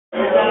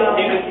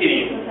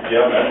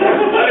Yep.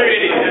 Other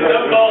idiot. There's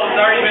no goal. It's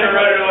already been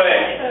eroded away.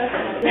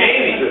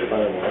 Amy.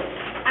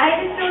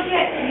 I just don't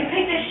get. You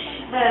picked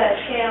the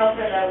scale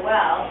for the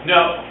well.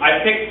 No,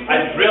 I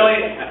really.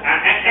 Okay.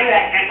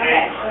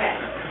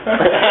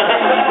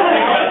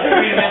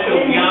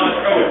 Three-dimensional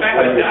geometry. Oh, in fact,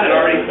 I've got it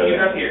already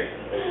queued up here.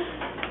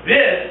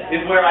 This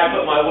is where I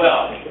put my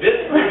well.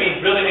 This would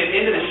be drilling it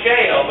into the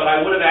shale, but I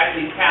would have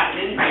actually tapped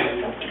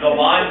into the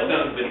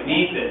limestones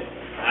beneath it.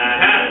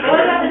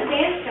 What about the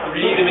sandstone?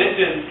 3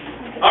 dimensions.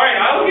 All right,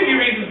 I will give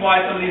you reasons why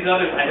some of these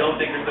others I don't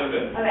think are so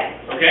good. Okay.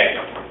 Okay?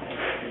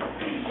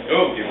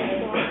 Oh, dear.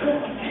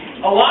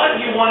 A lot of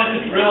you wanted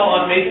to drill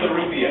on Mesa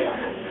Rubia.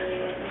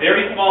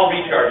 Very small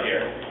recharge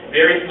area.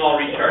 Very small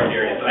recharge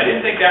area. So I didn't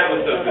think that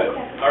was so good.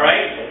 All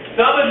right?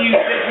 Some of you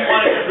said you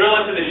wanted to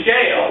drill into the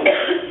shale,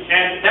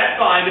 and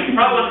that's fine, but you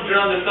probably want to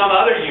drill into some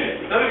other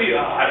unit. Some of you,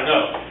 I don't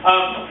know.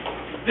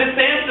 This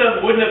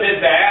sandstone wouldn't have been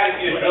bad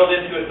if you had drilled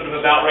into it sort of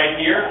about right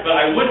here, but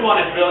I would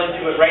want to drill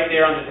into it right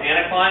there on this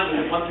anticline,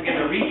 which is once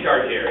again the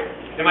recharge area.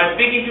 Am I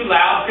speaking too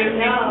loud, Christy?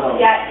 No.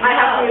 Yeah, I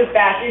have to move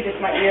back. You're just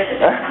my ears.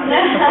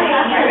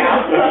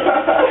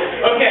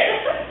 Okay.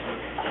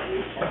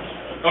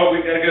 Oh,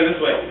 we've got to go this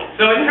way.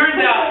 So it turns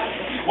out,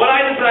 what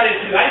I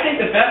decided to do, I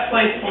think the best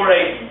place for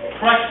a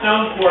crushed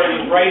stone quarry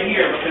was right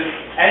here, because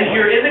as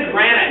you're in the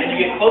granite and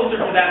you get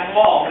closer to that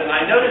fault, and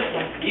I noticed,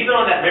 even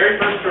on that very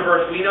first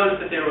traverse, we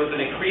noticed that there was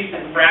an increase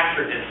in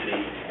fracture density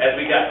as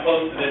we got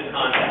close to this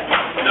contact.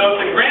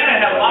 So if the granite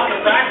had lots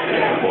of fracture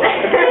density,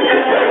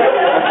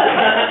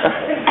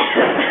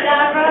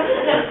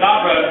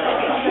 Sabra,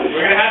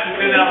 we're going to have to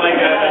send out like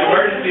an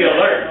emergency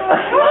alert.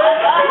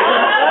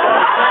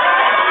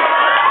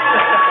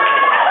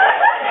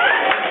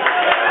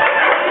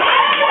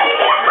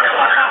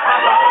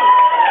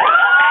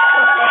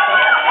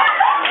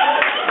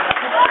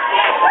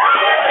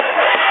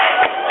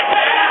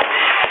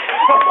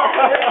 Ha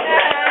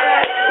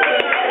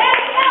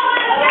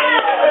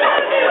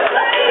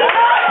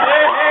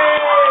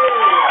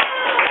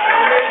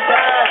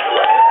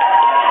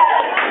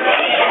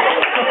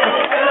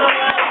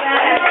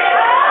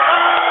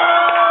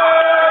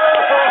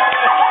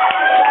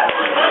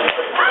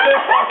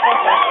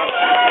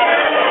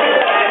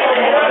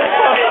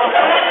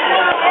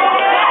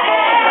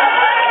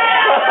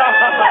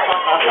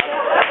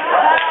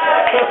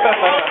ha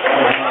ha.